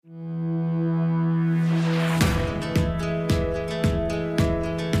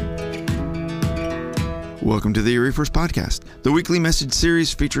Welcome to the Erie First Podcast, the weekly message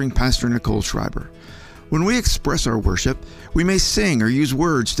series featuring Pastor Nicole Schreiber. When we express our worship, we may sing or use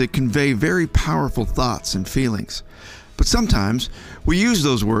words that convey very powerful thoughts and feelings. But sometimes we use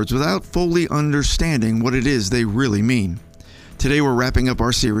those words without fully understanding what it is they really mean. Today we're wrapping up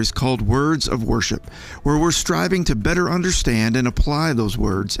our series called Words of Worship, where we're striving to better understand and apply those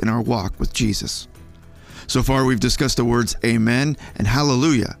words in our walk with Jesus. So far we've discussed the words Amen and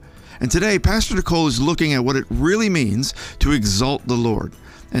Hallelujah. And today, Pastor Nicole is looking at what it really means to exalt the Lord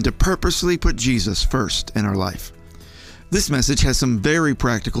and to purposely put Jesus first in our life. This message has some very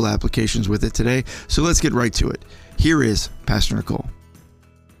practical applications with it today, so let's get right to it. Here is Pastor Nicole.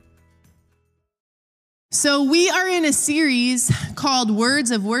 So we are in a series called Words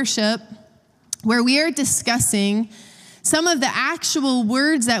of Worship, where we are discussing some of the actual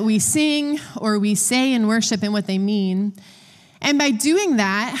words that we sing or we say in worship and what they mean. And by doing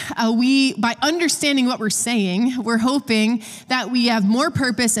that, by understanding what we're saying, we're hoping that we have more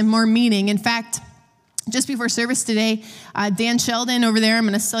purpose and more meaning. In fact, just before service today, Dan Sheldon over there, I'm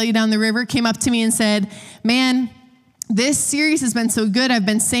going to sell you down the river, came up to me and said, man, this series has been so good. I've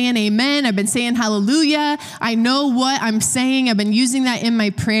been saying amen. I've been saying hallelujah. I know what I'm saying. I've been using that in my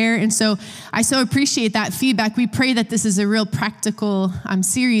prayer. And so I so appreciate that feedback. We pray that this is a real practical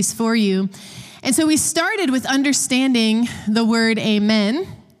series for you. And so we started with understanding the word amen.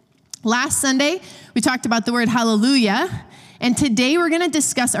 Last Sunday, we talked about the word hallelujah. And today we're going to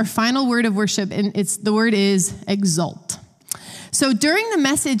discuss our final word of worship, and the word is exalt. So during the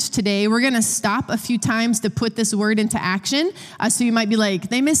message today, we're going to stop a few times to put this word into action. So you might be like,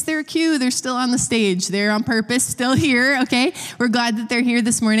 they missed their cue. They're still on the stage. They're on purpose, still here, okay? We're glad that they're here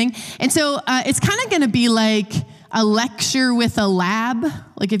this morning. And so it's kind of going to be like a lecture with a lab,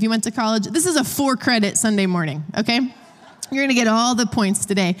 like if you went to college. This is a 4-credit Sunday morning, okay? You're going to get all the points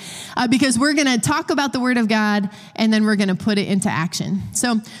today because we're going to talk about the Word of God and then we're going to put it into action.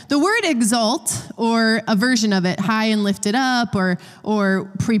 So the word exalt, or a version of it, high and lifted up, or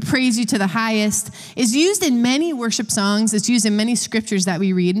we praise you to the highest, is used in many worship songs. It's used in many scriptures that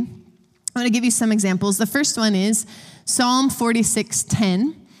we read. I'm going to give you some examples. The first one is Psalm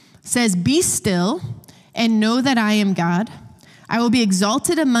 46:10 says, "Be still and know that I am God. I will be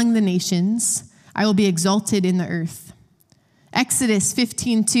exalted among the nations. I will be exalted in the earth." Exodus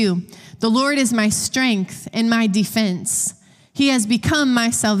 15:2, "The Lord is my strength and my defense. He has become my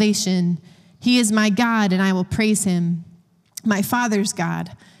salvation. He is my God, and I will praise him. My Father's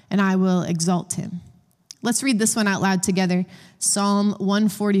God, and I will exalt him." Let's read this one out loud together. Psalm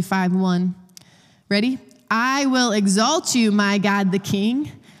 145:1. Ready? "I will exalt you, my God the King.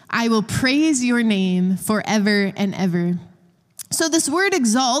 I will praise your name forever and ever." So this word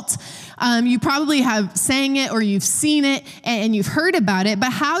exalt, you probably have sang it or you've seen it and you've heard about it, but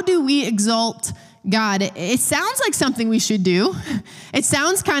how do we exalt God? It sounds like something we should do. It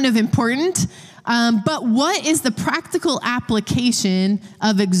sounds kind of important, but what is the practical application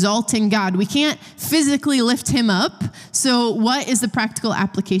of exalting God? We can't physically lift him up, so what is the practical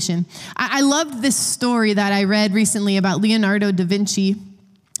application? I loved this story that I read recently about Leonardo da Vinci.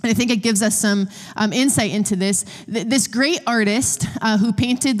 And I think it gives us some insight into this. This great artist who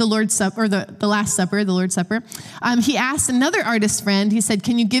painted the Lord's Supper, or the Last Supper, the Lord's Supper, he asked another artist friend, he said,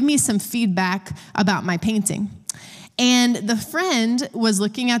 "Can you give me some feedback about my painting?" And the friend was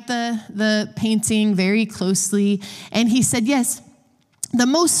looking at the painting very closely, and he said, "Yes, the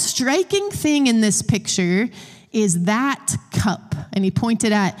most striking thing in this picture is that cup." And he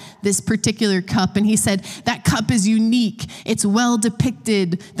pointed at this particular cup and he said, "That cup is unique. It's well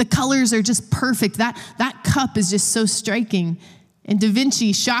depicted. The colors are just perfect. That cup is just so striking." And Da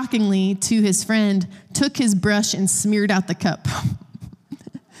Vinci, shockingly to his friend, took his brush and smeared out the cup.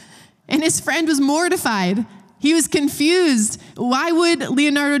 And his friend was mortified. He was confused. Why would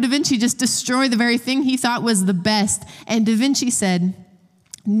Leonardo da Vinci just destroy the very thing he thought was the best? And Da Vinci said,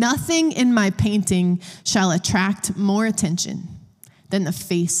 "Nothing in my painting shall attract more attention than the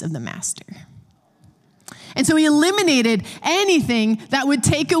face of the master." And so he eliminated anything that would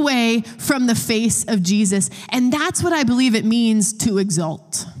take away from the face of Jesus. And that's what I believe it means to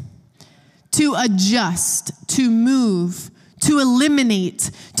exalt, to adjust, to move, to eliminate,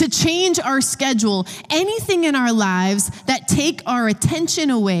 to change our schedule, anything in our lives that take our attention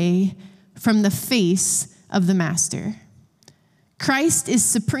away from the face of the master. Christ is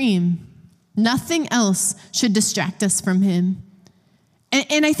supreme. Nothing else should distract us from him.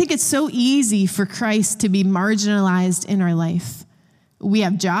 And I think it's so easy for Christ to be marginalized in our life. We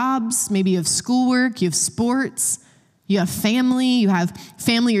have jobs, maybe you have schoolwork, you have sports, you have family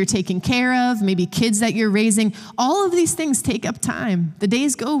you're taking care of, maybe kids that you're raising. All of these things take up time. The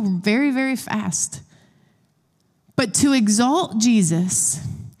days go very, very fast. But to exalt Jesus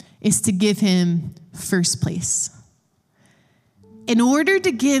is to give him first place. In order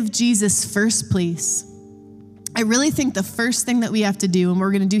to give Jesus first place, I really think the first thing that we have to do, and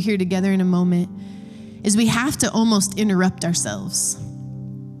we're going to do here together in a moment, is we have to almost interrupt ourselves.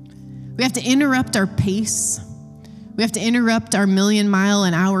 We have to interrupt our pace. We have to interrupt our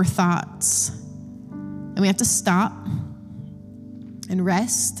million-mile-an-hour thoughts. And we have to stop and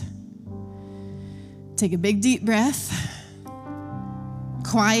rest. Take a big, deep breath.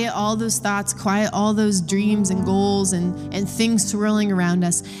 Quiet all those thoughts, quiet all those dreams and goals and things swirling around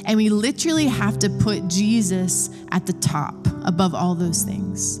us. And we literally have to put Jesus at the top above all those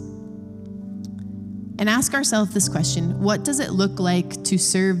things. And ask ourselves this question: what does it look like to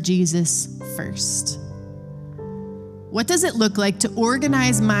serve Jesus first? What does it look like to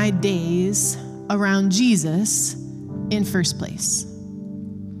organize my days around Jesus in first place?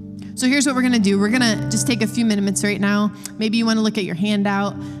 So here's what we're going to do. We're going to just take a few minutes right now. Maybe you want to look at your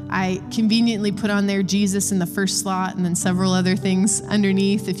handout. I conveniently put on there Jesus in the first slot and then several other things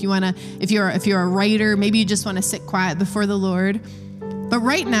underneath. If you're a writer, maybe you just want to sit quiet before the Lord. But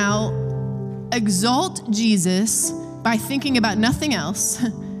right now, exalt Jesus by thinking about nothing else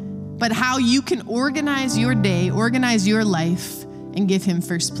but how you can organize your day, organize your life, and give him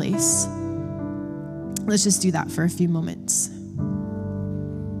first place. Let's just do that for a few moments.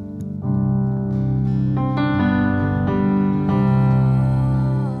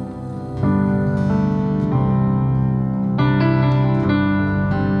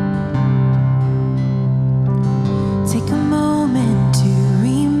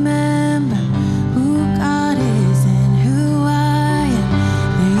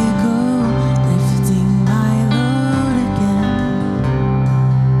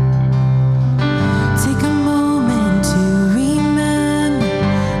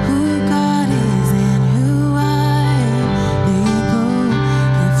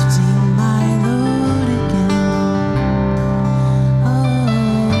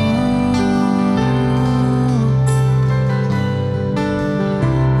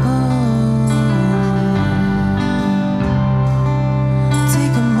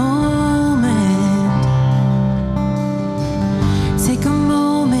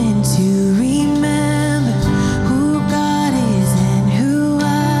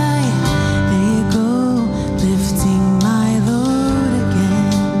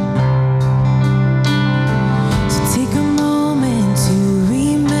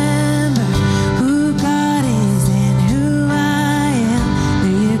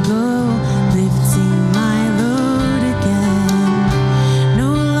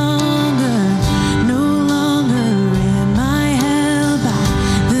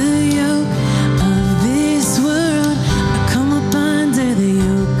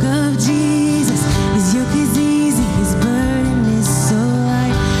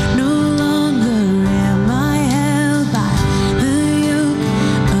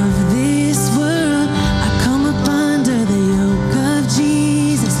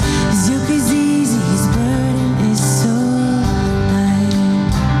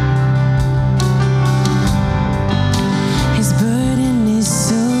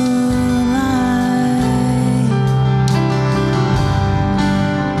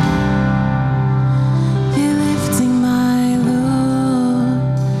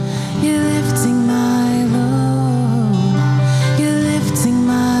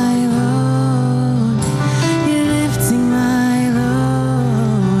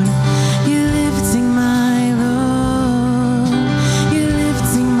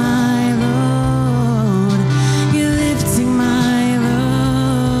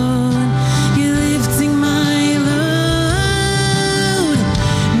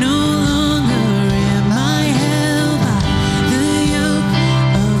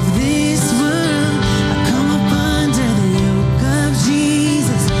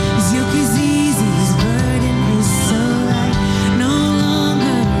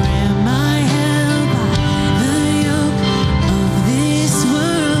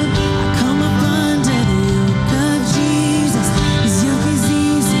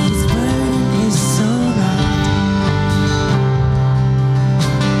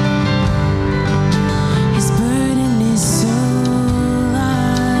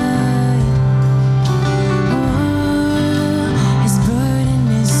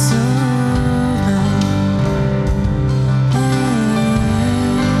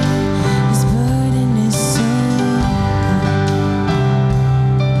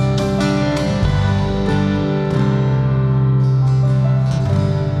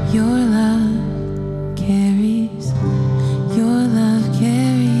 Your love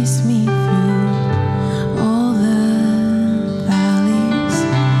carries me through all the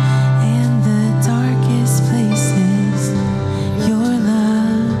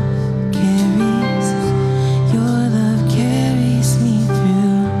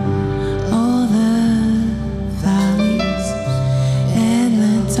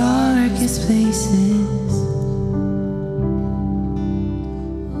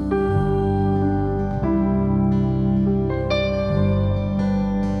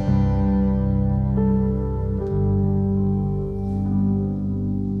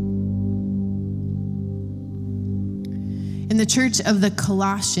the church of the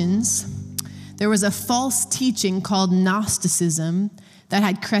Colossians, there was a false teaching called Gnosticism that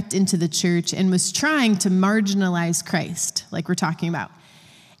had crept into the church and was trying to marginalize Christ, like we're talking about.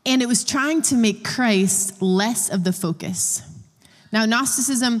 And it was trying to make Christ less of the focus. Now,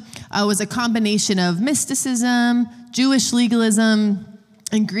 Gnosticism was a combination of mysticism, Jewish legalism,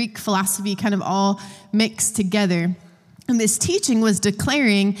 and Greek philosophy kind of all mixed together. And this teaching was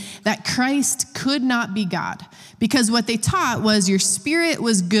declaring that Christ could not be God, because what they taught was your spirit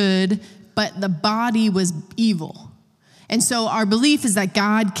was good, but the body was evil. And so our belief is that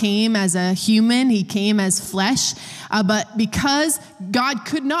God came as a human, he came as flesh, but because God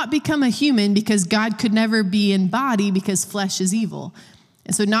could not become a human, because God could never be in body, because flesh is evil.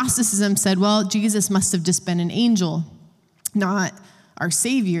 And so Gnosticism said, well, Jesus must have just been an angel, not our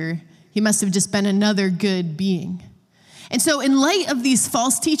Savior. He must have just been another good being. And so in light of these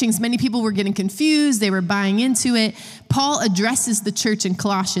false teachings, many people were getting confused, they were buying into it. Paul addresses the church in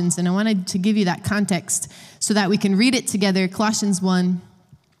Colossians, and I wanted to give you that context so that we can read it together. Colossians 1,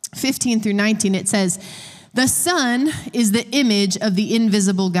 15 through 19, it says, "The Son is the image of the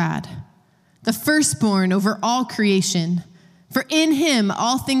invisible God, the firstborn over all creation. For in him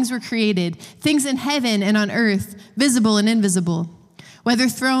all things were created, things in heaven and on earth, visible and invisible. Whether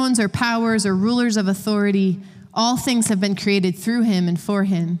thrones or powers or rulers of authority, all things have been created through him and for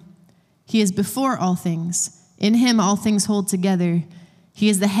him. He is before all things. In him all things hold together. He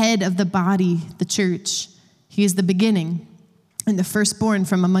is the head of the body, the church. He is the beginning and the firstborn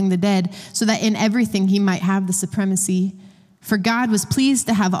from among the dead, so that in everything he might have the supremacy. For God was pleased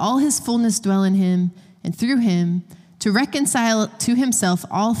to have all his fullness dwell in him, and through him to reconcile to himself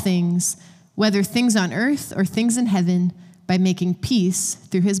all things, whether things on earth or things in heaven, by making peace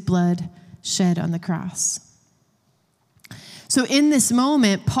through his blood shed on the cross." So in this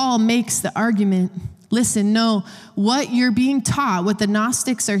moment, Paul makes the argument, listen, no, what you're being taught, what the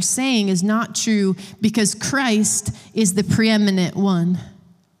Gnostics are saying is not true, because Christ is the preeminent one.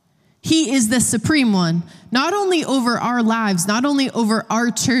 He is the supreme one, not only over our lives, not only over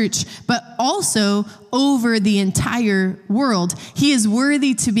our church, but also over the entire world. He is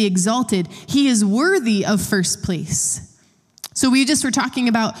worthy to be exalted. He is worthy of first place. So we just were talking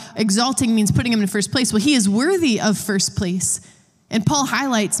about exalting means putting him in first place. Well, he is worthy of first place. And Paul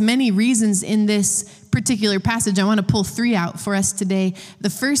highlights many reasons in this particular passage. I want to pull 3 out for us today. The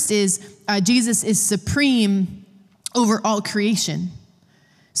first is Jesus is supreme over all creation.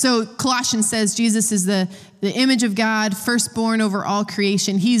 So Colossians says Jesus is the image of God, firstborn over all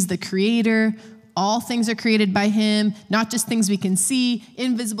creation. He's the creator. All things are created by him, not just things we can see,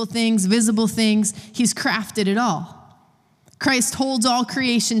 invisible things, visible things. He's crafted it all. Christ holds all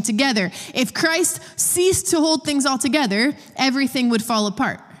creation together. If Christ ceased to hold things all together, everything would fall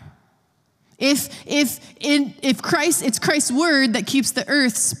apart. If Christ, it's Christ's word that keeps the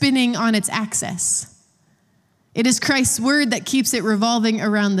earth spinning on its axis. It is Christ's word that keeps it revolving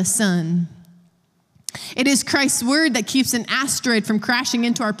around the sun. It is Christ's word that keeps an asteroid from crashing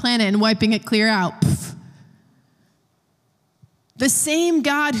into our planet and wiping it clear out. Poof. The same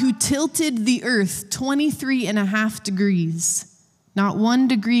God who tilted the earth 23.5 degrees, not 1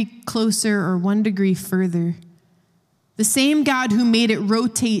 degree closer or 1 degree further. The same God who made it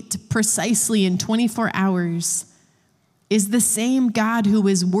rotate precisely in 24 hours is the same God who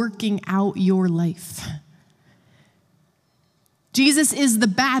is working out your life. Jesus is the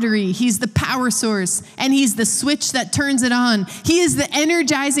battery, he's the power source, and he's the switch that turns it on. He is the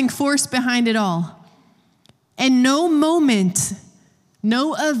energizing force behind it all. And no moment,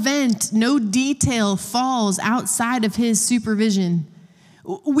 no event, no detail falls outside of his supervision.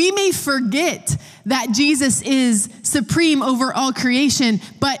 We may forget that Jesus is supreme over all creation,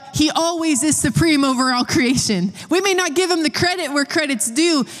 but he always is supreme over all creation. We may not give him the credit where credit's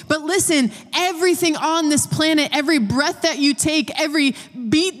due, but listen, everything on this planet, every breath that you take, every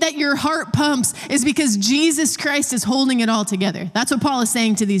beat that your heart pumps is because Jesus Christ is holding it all together. That's what Paul is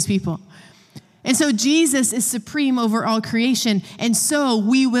saying to these people. And so Jesus is supreme over all creation, and so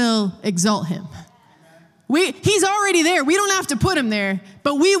we will exalt him. He's already there. We don't have to put him there,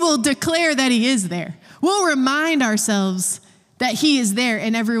 but we will declare that he is there. We'll remind ourselves that he is there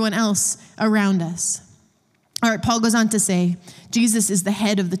and everyone else around us. All right, Paul goes on to say, Jesus is the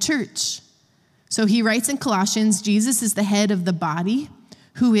head of the church. So he writes in Colossians, Jesus is the head of the body,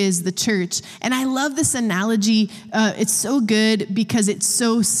 who is the church. And I love this analogy. It's so good because it's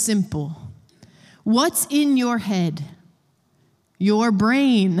so simple. What's in your head? Your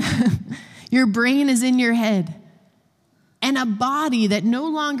brain. Your brain is in your head. And a body that no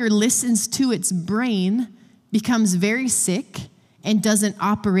longer listens to its brain becomes very sick and doesn't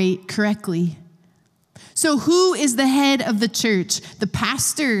operate correctly. So who is the head of the church? The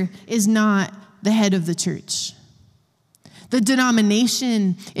pastor is not the head of the church. The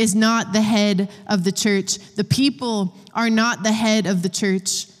denomination is not the head of the church. The people are not the head of the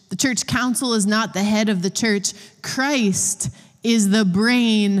church. The church council is not the head of the church. Christ is the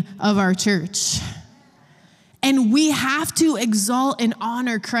brain of our church. And we have to exalt and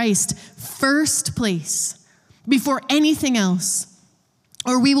honor Christ first place before anything else,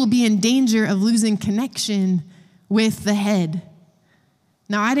 or we will be in danger of losing connection with the head.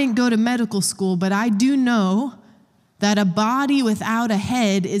 Now, I didn't go to medical school, but I do know that a body without a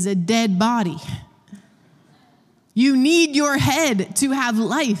head is a dead body. You need your head to have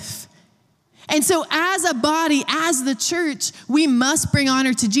life. And so as a body, as the church, we must bring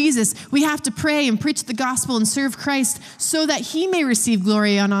honor to Jesus. We have to pray and preach the gospel and serve Christ so that he may receive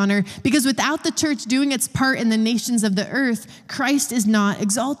glory and honor. Because without the church doing its part in the nations of the earth, Christ is not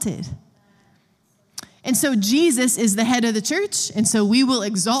exalted. And so Jesus is the head of the church, and so we will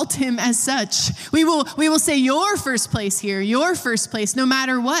exalt him as such. We will say, your first place here, your first place, no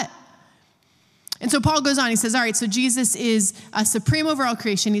matter what. And so Paul goes on, he says, all right, so Jesus is supreme over all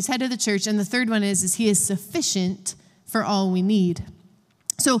creation. He's head of the church. And the third one is he is sufficient for all we need.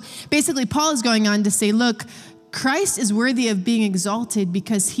 So basically, Paul is going on to say, look, Christ is worthy of being exalted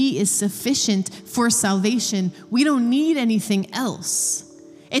because he is sufficient for salvation. We don't need anything else.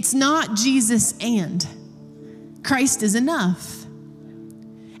 It's not Jesus and. Christ is enough.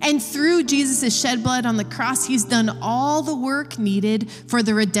 And through Jesus' shed blood on the cross, he's done all the work needed for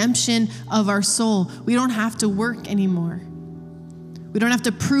the redemption of our soul. We don't have to work anymore. We don't have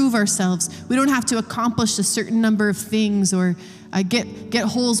to prove ourselves. We don't have to accomplish a certain number of things or get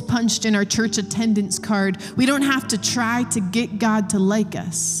holes punched in our church attendance card. We don't have to try to get God to like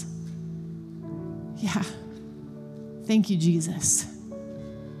us. Yeah. Thank you, Jesus.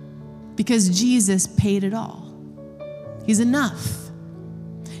 Because Jesus paid it all. He's enough.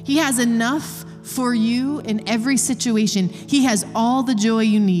 He has enough for you in every situation. He has all the joy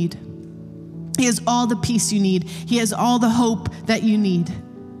you need. He has all the peace you need. He has all the hope that you need.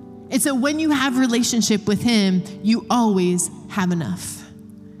 And so when you have a relationship with him, you always have enough.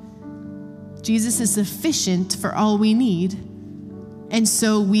 Jesus is sufficient for all we need, and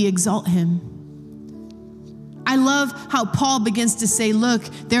so we exalt him. I love how Paul begins to say, look,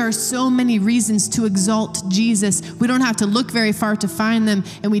 there are so many reasons to exalt Jesus. We don't have to look very far to find them,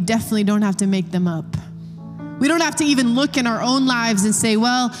 and we definitely don't have to make them up. We don't have to even look in our own lives and say,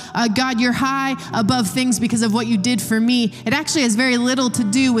 well, God, you're high above things because of what you did for me. It actually has very little to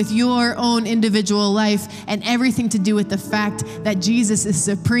do with your own individual life and everything to do with the fact that Jesus is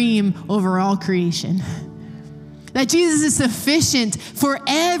supreme over all creation. That Jesus is sufficient for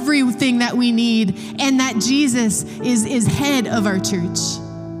everything that we need, and that Jesus is head of our church.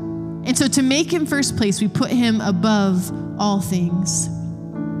 And so to make him first place, we put him above all things.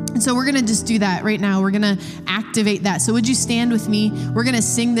 And so we're going to just do that right now. We're going to activate that. So would you stand with me? We're going to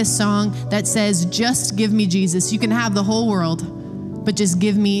sing this song that says, just give me Jesus. You can have the whole world, but just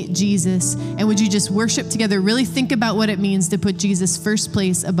give me Jesus. And would you just worship together? Really think about what it means to put Jesus first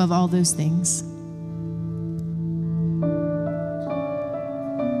place above all those things.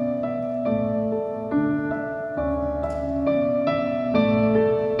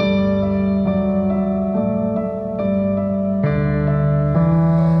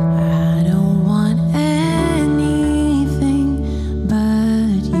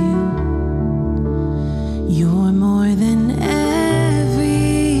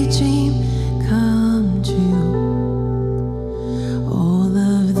 All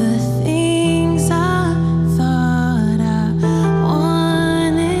of the things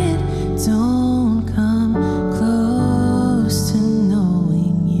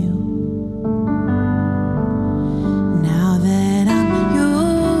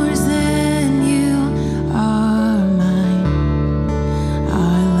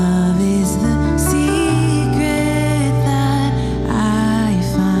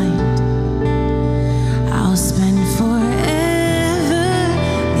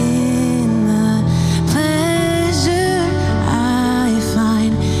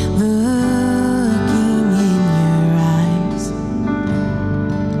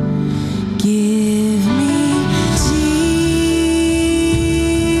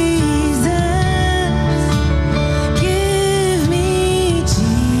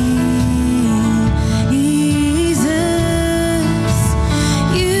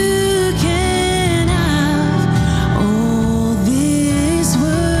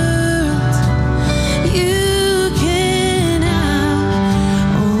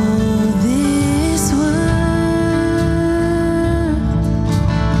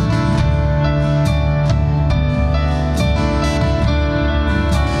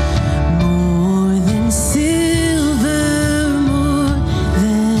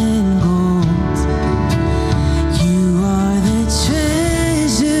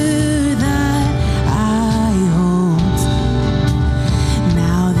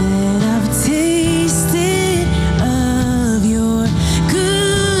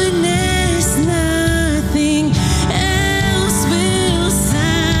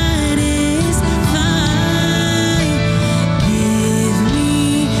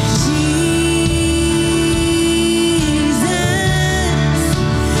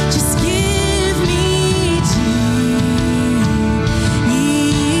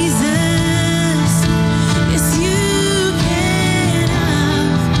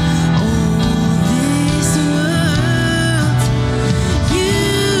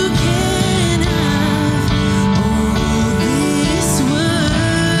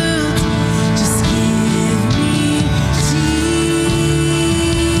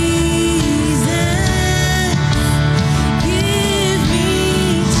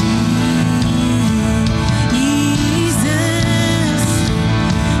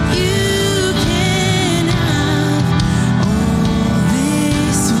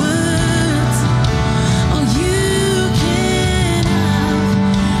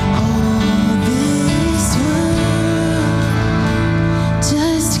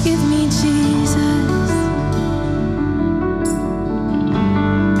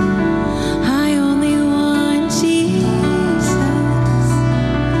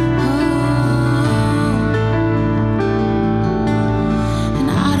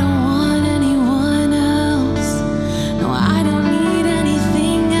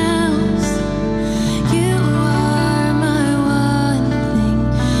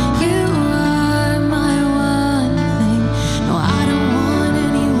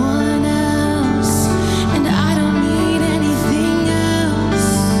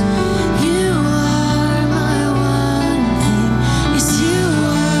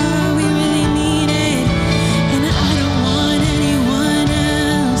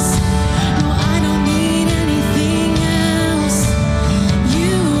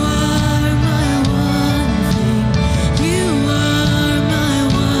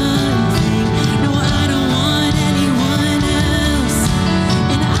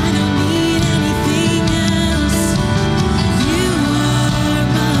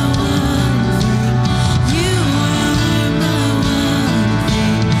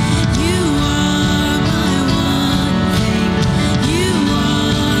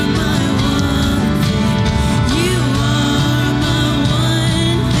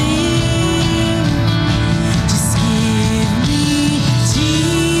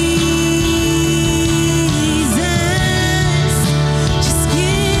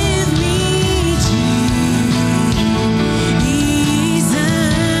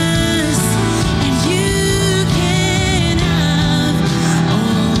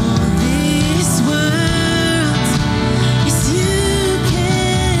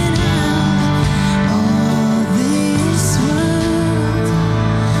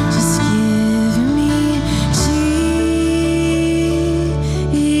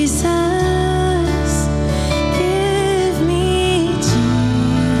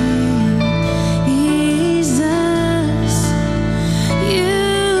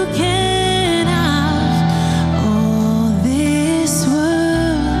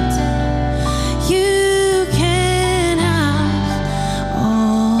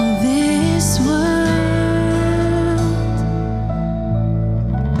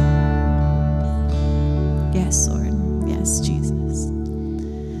Yes, Lord. Yes, Jesus.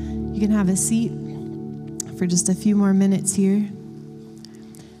 You can have a seat for just a few more minutes here.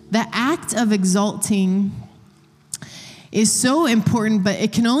 The act of exalting is so important, but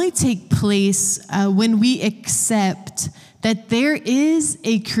it can only take place when we accept that there is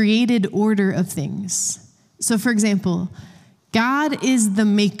a created order of things. So, for example, God is the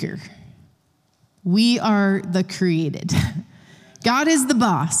maker. We are the created. God is the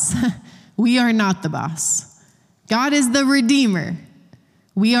boss. We are not the boss. God is the redeemer.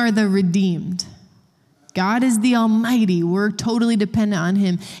 We are the redeemed. God is the Almighty. We're totally dependent on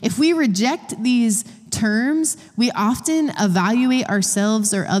Him. If we reject these terms, we often evaluate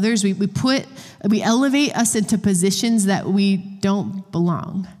ourselves or others. We elevate us into positions that we don't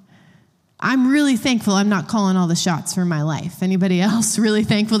belong. I'm really thankful I'm not calling all the shots for my life. Anybody else really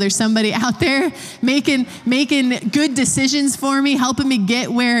thankful there's somebody out there making good decisions for me, helping me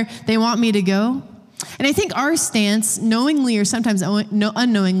get where they want me to go? And I think our stance, knowingly or sometimes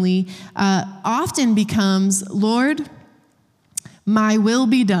unknowingly, often becomes, Lord, my will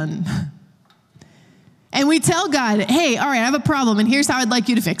be done. And we tell God, hey, all right, I have a problem, and here's how I'd like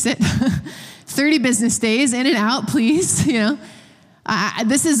you to fix it. 30 business days, in and out, please.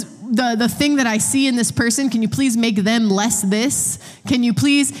 This is the thing that I see in this person. Can you please make them less this? Can you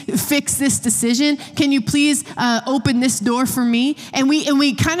please fix this decision? Can you please open this door for me? And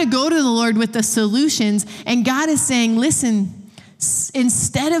we kind of go to the Lord with the solutions, and God is saying, listen,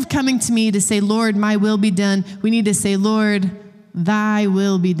 instead of coming to me to say, Lord, my will be done, we need to say, Lord, thy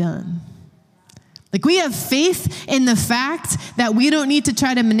will be done. Like, we have faith in the fact that we don't need to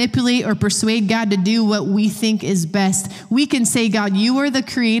try to manipulate or persuade God to do what we think is best. We can say, God, you are the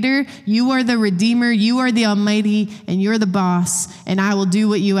creator, you are the redeemer, you are the Almighty, and you're the boss, and I will do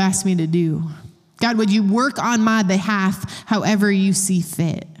what you ask me to do. God, would you work on my behalf however you see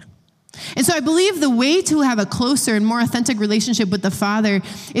fit? And so I believe the way to have a closer and more authentic relationship with the Father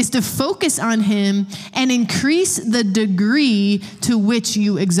is to focus on Him and increase the degree to which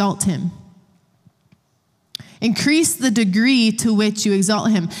you exalt Him. Increase the degree to which you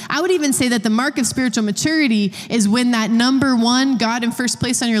exalt Him. I would even say that the mark of spiritual maturity is when that number one, God in first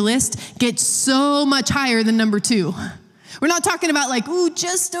place on your list, gets so much higher than number two. We're not talking about like, ooh,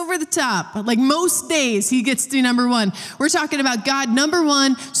 just over the top. Like most days He gets to number one. We're talking about God, number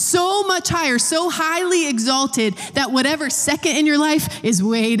one, so much higher, so highly exalted that whatever second in your life is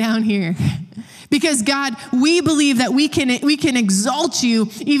way down here. Because God, we believe that we can exalt you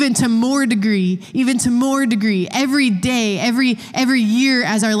even to more degree. Every day, every year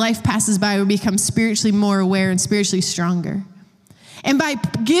as our life passes by, we become spiritually more aware and spiritually stronger. And by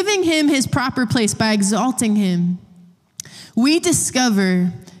giving Him His proper place, by exalting Him, we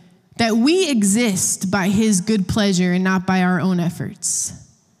discover that we exist by His good pleasure and not by our own efforts.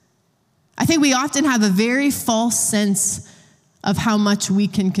 I think we often have a very false sense of how much we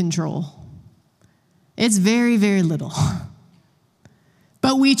can control. It's very, very little.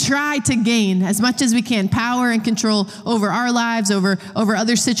 But we try to gain as much as we can power and control over our lives, over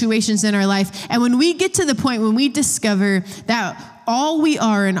other situations in our life. And when we get to the point when we discover that all we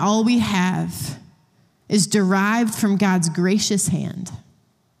are and all we have is derived from God's gracious hand,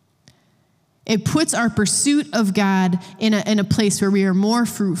 it puts our pursuit of God in a place where we are more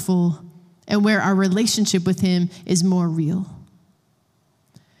fruitful and where our relationship with Him is more real.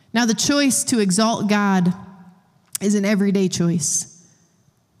 Now, the choice to exalt God is an everyday choice.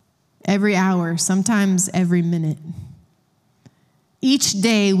 Every hour, sometimes every minute. Each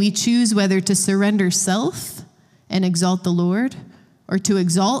day, we choose whether to surrender self and exalt the Lord, or to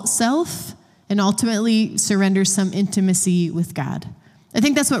exalt self and ultimately surrender some intimacy with God. I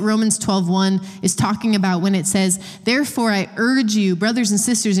think that's what Romans 12:1 is talking about when it says, therefore I urge you, brothers and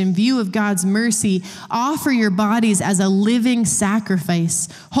sisters, in view of God's mercy, offer your bodies as a living sacrifice,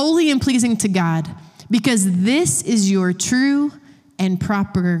 holy and pleasing to God, because this is your true and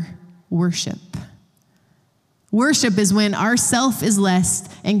proper worship. Worship is when our self is less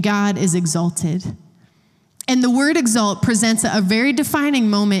and God is exalted. And the word exalt presents a very defining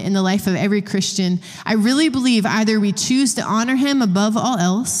moment in the life of every Christian. I really believe either we choose to honor Him above all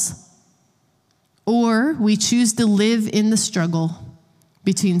else, or we choose to live in the struggle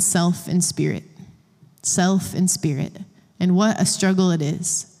between self and spirit. Self and spirit. And what a struggle it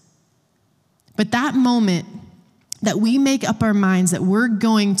is. But that moment that we make up our minds that we're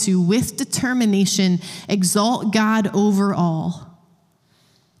going to, with determination, exalt God over all,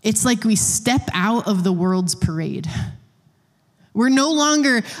 it's like we step out of the world's parade. We're no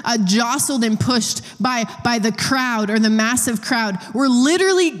longer jostled and pushed by the crowd or the massive crowd. We're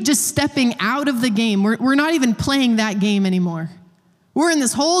literally just stepping out of the game. We're not even playing that game anymore. We're in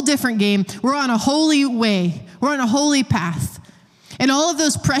this whole different game. We're on a holy way. We're on a holy path. And all of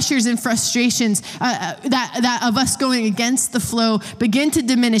those pressures and frustrations that of us going against the flow begin to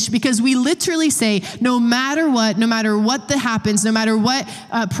diminish because we literally say, no matter what that happens, no matter what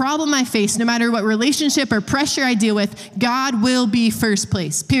problem I face, no matter what relationship or pressure I deal with, God will be first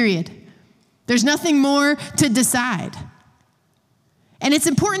place, period. There's nothing more to decide. And it's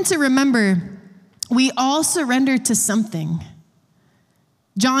important to remember, we all surrender to something.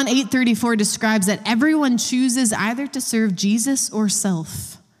 John 8:34 describes that everyone chooses either to serve Jesus or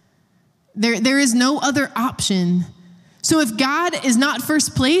self. There is no other option. So if God is not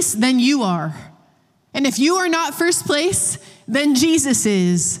first place, then you are. And if you are not first place, then Jesus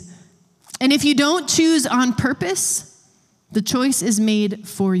is. And if you don't choose on purpose, the choice is made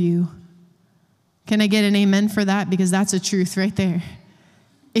for you. Can I get an amen for that? Because that's a truth right there.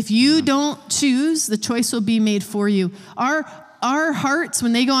 If you don't choose, the choice will be made for you. Our hearts,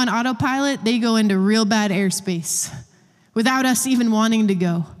 when they go on autopilot, they go into real bad airspace without us even wanting to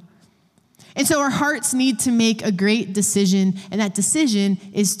go. And so our hearts need to make a great decision, and that decision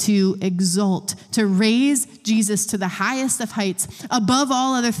is to exalt, to raise Jesus to the highest of heights, above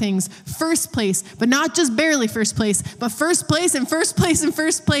all other things, first place, but not just barely first place, but first place and first place and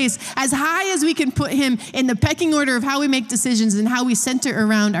first place, as high as we can put him in the pecking order of how we make decisions and how we center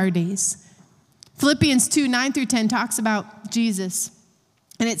around our days. Philippians 2:9-10 talks about Jesus.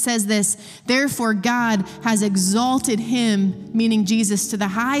 And it says this, therefore God has exalted him, meaning Jesus, to the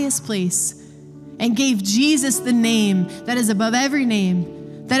highest place and gave Jesus the name that is above every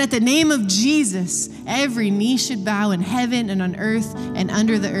name, that at the name of Jesus, every knee should bow in heaven and on earth and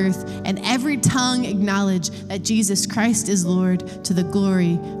under the earth, and every tongue acknowledge that Jesus Christ is Lord, to the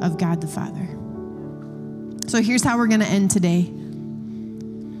glory of God the Father. So here's how we're going to end today.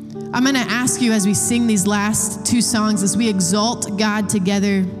 I'm going to ask you as we sing these last two songs, as we exalt God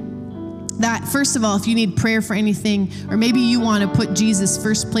together, that first of all, if you need prayer for anything, or maybe you want to put Jesus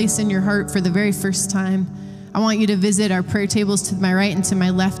first place in your heart for the very first time, I want you to visit our prayer tables to my right and to my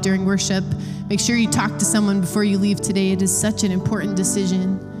left during worship. Make sure you talk to someone before you leave today. It is such an important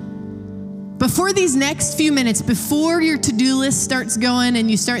decision. But for these next few minutes, before your to-do list starts going and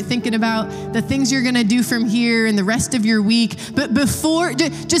you start thinking about the things you're going to do from here and the rest of your week, but before,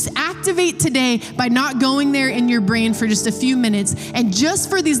 just activate today by not going there in your brain for just a few minutes. And just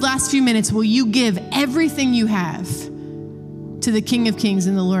for these last few minutes, will you give everything you have to the King of Kings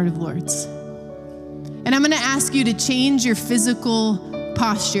and the Lord of Lords? And I'm going to ask you to change your physical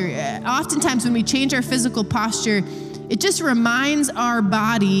posture. Oftentimes when we change our physical posture, it just reminds our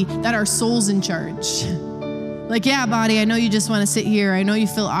body that our soul's in charge. Like, yeah, body, I know you just want to sit here. I know you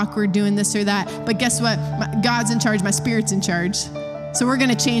feel awkward doing this or that. But guess what? God's in charge. My spirit's in charge. So we're going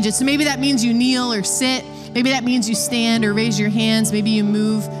to change it. So maybe that means you kneel or sit. Maybe that means you stand or raise your hands. Maybe you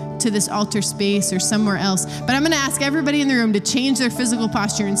move to this altar space or somewhere else. But I'm going to ask everybody in the room to change their physical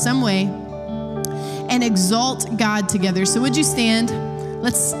posture in some way and exalt God together. So would you stand?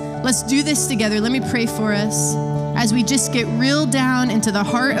 Let's do this together. Let me pray for us as we just get real down into the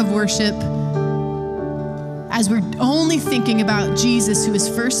heart of worship, as we're only thinking about Jesus, who is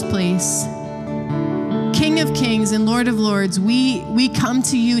first place, King of Kings and Lord of Lords. We come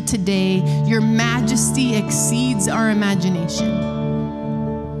to you today. Your majesty exceeds our imagination.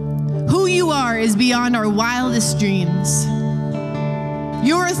 Who you are is beyond our wildest dreams.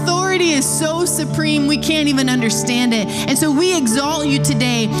 Your authority is so supreme, we can't even understand it. And so we exalt you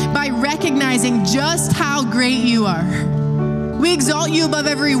today by recognizing just how great you are. We exalt you above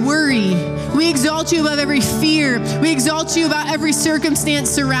every worry. We exalt you above every fear. We exalt you above every circumstance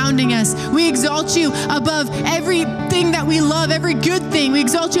surrounding us. We exalt you above everything that we love, every good thing. We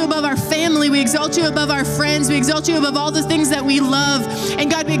exalt you above our family. We exalt you above our friends. We exalt you above all the things that we love. And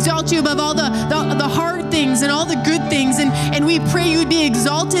God, we exalt you above all the hard things and all the good things. And we pray you would be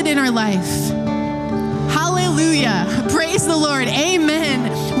exalted in our life. Hallelujah. Praise the Lord.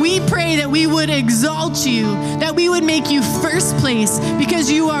 Amen. We pray that we would exalt you, that we would make you first place because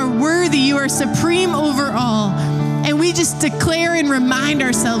you are worthy. You are supreme over all. And we just declare and remind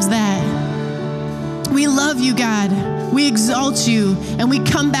ourselves that. We love you, God. We exalt you. And we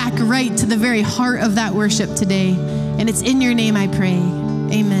come back right to the very heart of that worship today. And it's in your name I pray.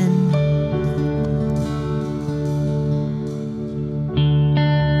 Amen.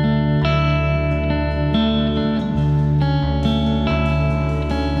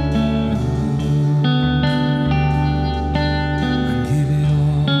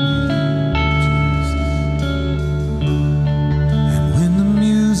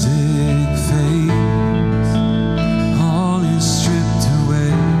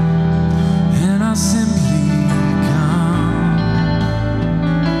 Simply come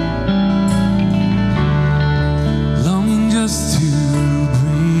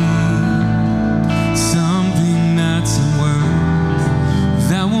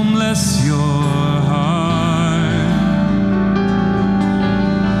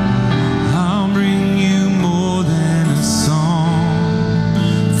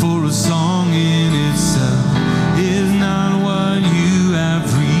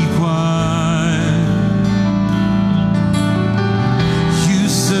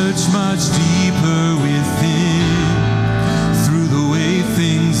search much deeper within. Through the way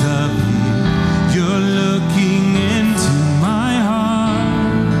things appear, you're looking into my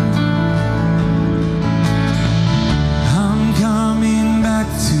heart. I'm coming back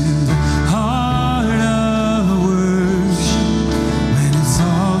to the heart of worship, when it's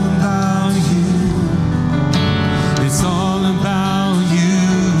all about you. It's all about you,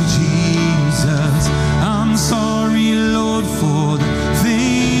 Jesus. I'm sorry, Lord, for the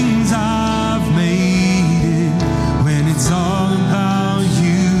things I've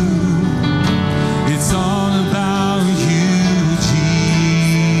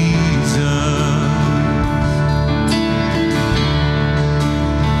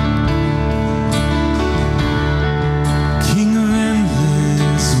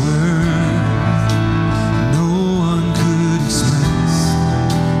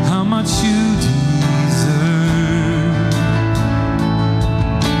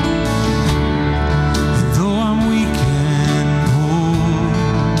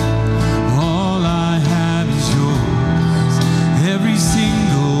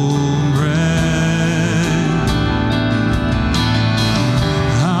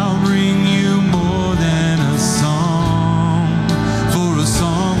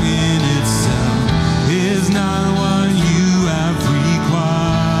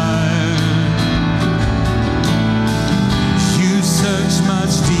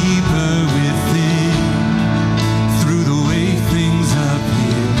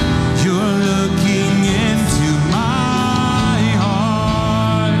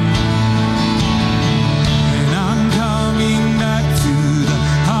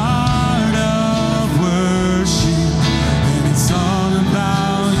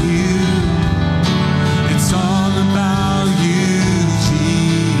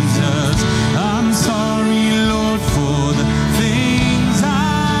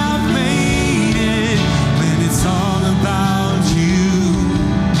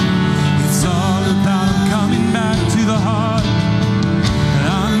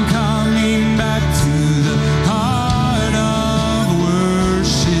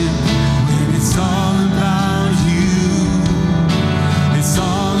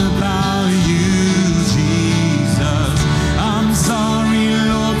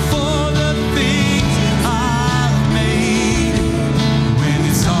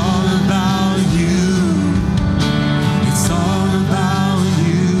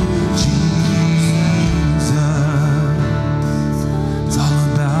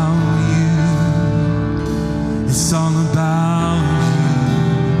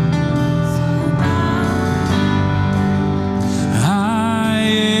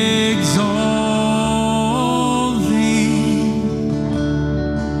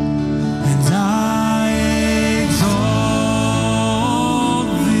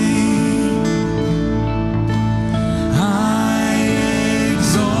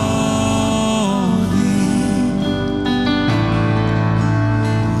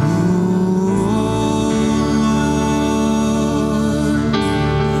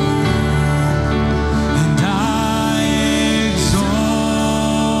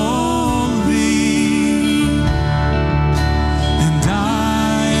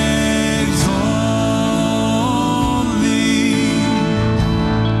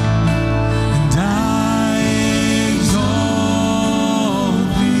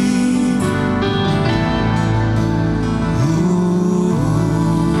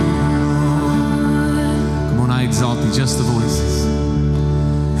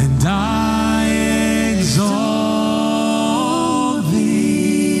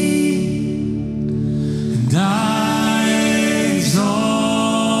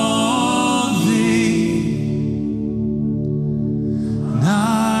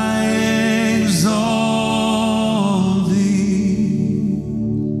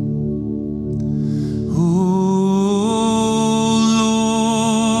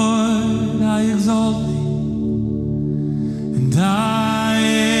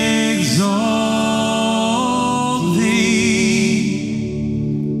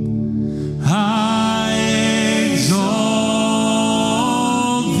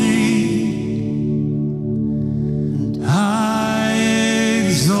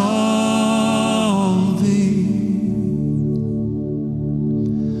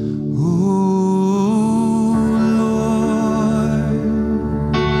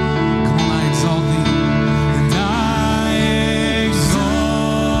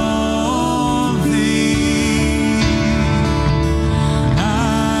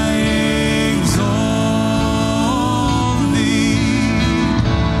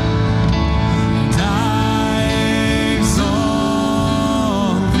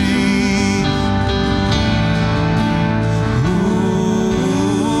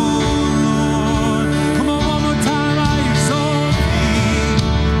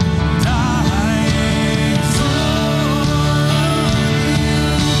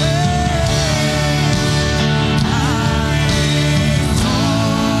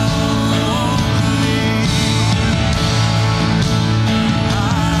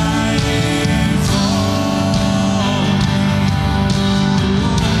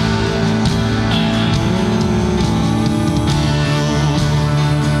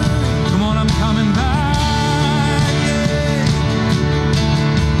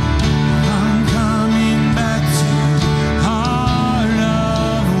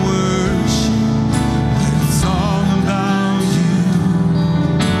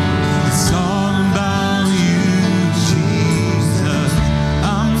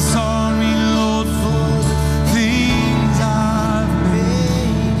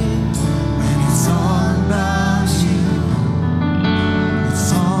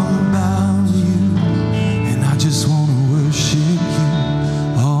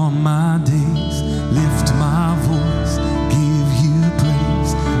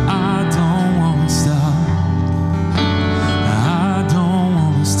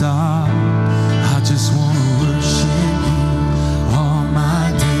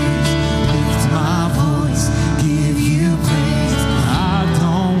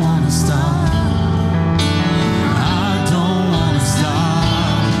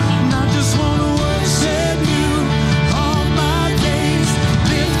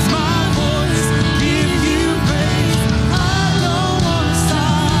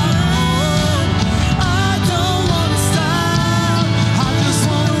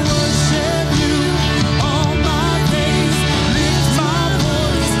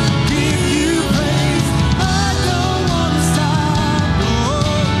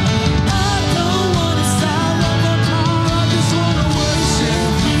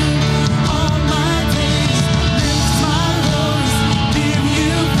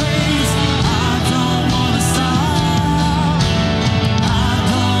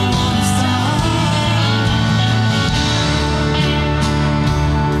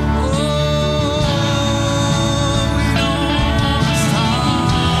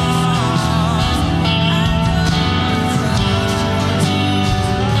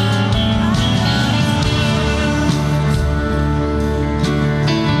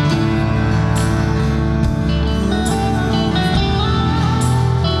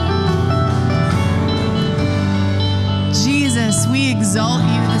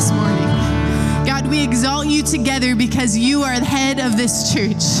we exalt you together because you are the head of this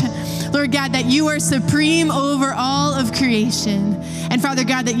church. Lord God, that you are supreme over all of creation. And Father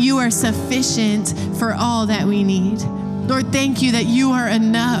God, that you are sufficient for all that we need. Lord, thank you that you are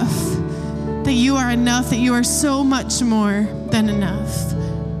enough, that you are enough, that you are so much more than enough.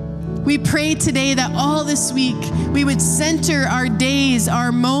 We pray today that all this week we would center our days,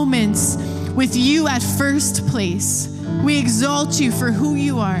 our moments with you at first place. We exalt you for who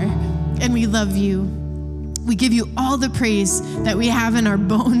you are, and we love you. We give you all the praise that we have in our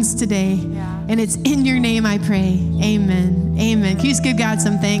bones today. Yeah. And it's in your name I pray. Amen. Amen. Can you just give God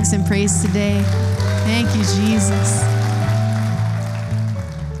some thanks and praise today? Thank you, Jesus.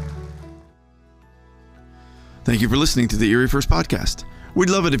 Thank you for listening to the Erie First Podcast. We'd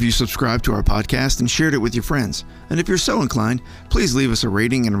love it if you subscribed to our podcast and shared it with your friends. And if you're so inclined, please leave us a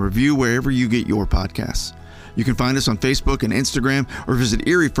rating and a review wherever you get your podcasts. You can find us on Facebook and Instagram or visit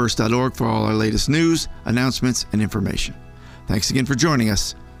eriefirst.org for all our latest news, announcements, and information. Thanks again for joining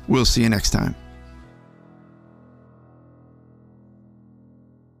us. We'll see you next time.